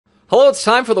Hello, it's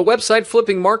time for the website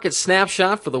flipping market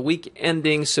snapshot for the week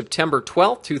ending September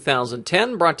 12th,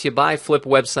 2010, brought to you by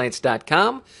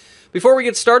flipwebsites.com. Before we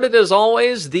get started, as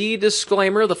always, the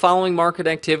disclaimer: the following market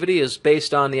activity is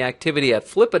based on the activity at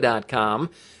flippa.com,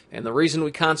 and the reason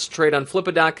we concentrate on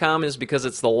flippa.com is because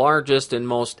it's the largest and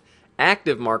most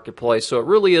active marketplace, so it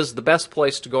really is the best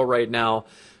place to go right now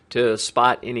to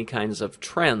spot any kinds of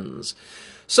trends.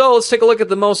 So let's take a look at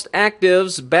the most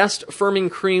actives.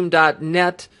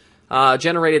 Bestfirmingcream.net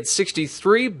generated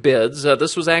 63 bids.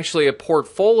 This was actually a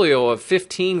portfolio of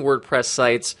 15 WordPress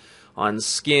sites on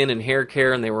skin and hair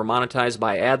care, and they were monetized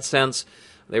by AdSense.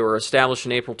 They were established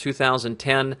in April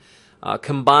 2010.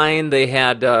 Combined, they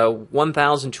had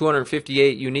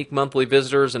 1,258 unique monthly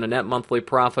visitors and a net monthly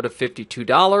profit of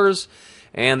 $52,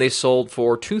 and they sold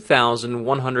for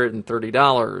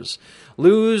 $2,130.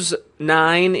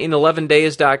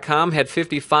 Lose9in11days.com had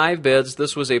 55 bids.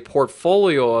 This was a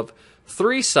portfolio of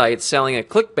 3 sites selling a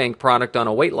ClickBank product on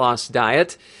a weight loss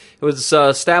diet. It was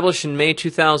established in May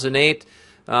 2008.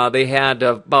 They had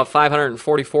about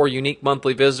 544 unique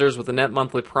monthly visitors with a net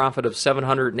monthly profit of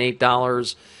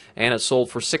 $708, and it sold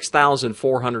for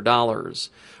 $6,400.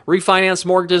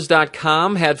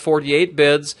 RefinanceMortgages.com had 48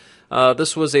 bids.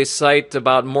 This was a site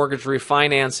about mortgage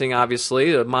refinancing,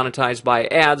 obviously, monetized by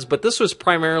ads, but this was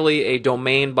primarily a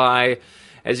domain by,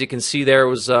 as you can see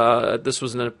there, this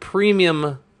was a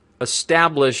premium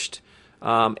established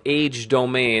age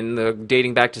domain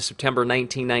dating back to September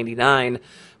 1999.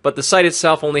 But the site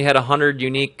itself only had 100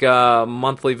 unique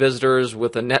monthly visitors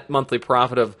with a net monthly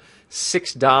profit of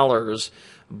 $6.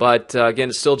 But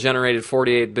again, it still generated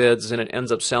 48 bids, and it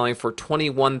ends up selling for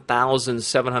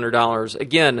 $21,700.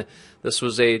 Again, this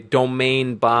was a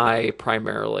domain buy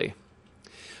primarily.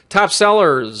 Top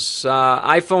sellers,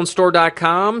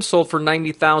 iPhoneStore.com sold for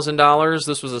 $90,000.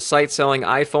 This was a site selling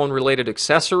iPhone-related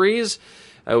accessories.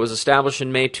 It was established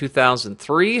in May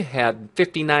 2003, had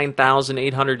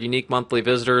 59,800 unique monthly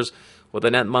visitors with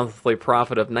a net monthly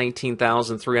profit of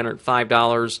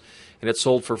 $19,305, and it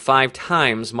sold for 5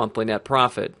 times monthly net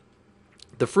profit.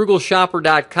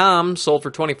 TheFrugalShopper.com sold for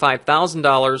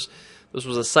 $25,000. This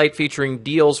was a site featuring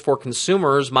deals for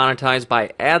consumers monetized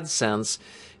by AdSense.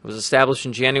 It was established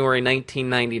in January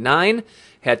 1999,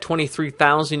 had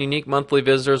 23,000 unique monthly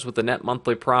visitors with a net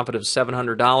monthly profit of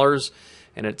 $700,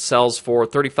 and it sells for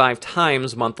 35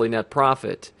 times monthly net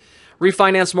profit.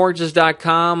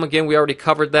 RefinanceMortgages.com, again, we already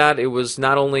covered that. It was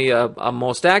not only a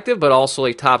most active, but also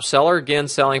a top seller, again,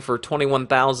 selling for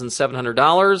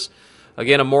 $21,700.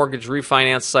 Again, a mortgage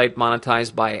refinance site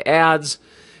monetized by ads,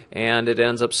 and it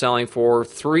ends up selling for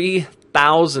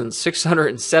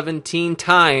 3,617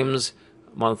 times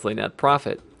monthly net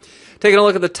profit. Taking a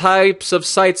look at the types of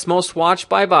sites most watched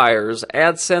by buyers.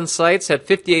 AdSense sites had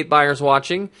 58 buyers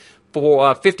watching,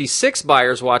 56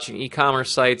 buyers watching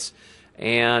e-commerce sites,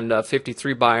 and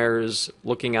 53 buyers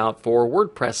looking out for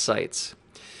WordPress sites.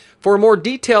 For a more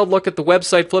detailed look at the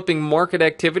website flipping market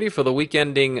activity for the week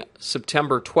ending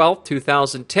September 12th,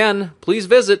 2010, please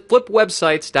visit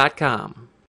flipwebsites.com.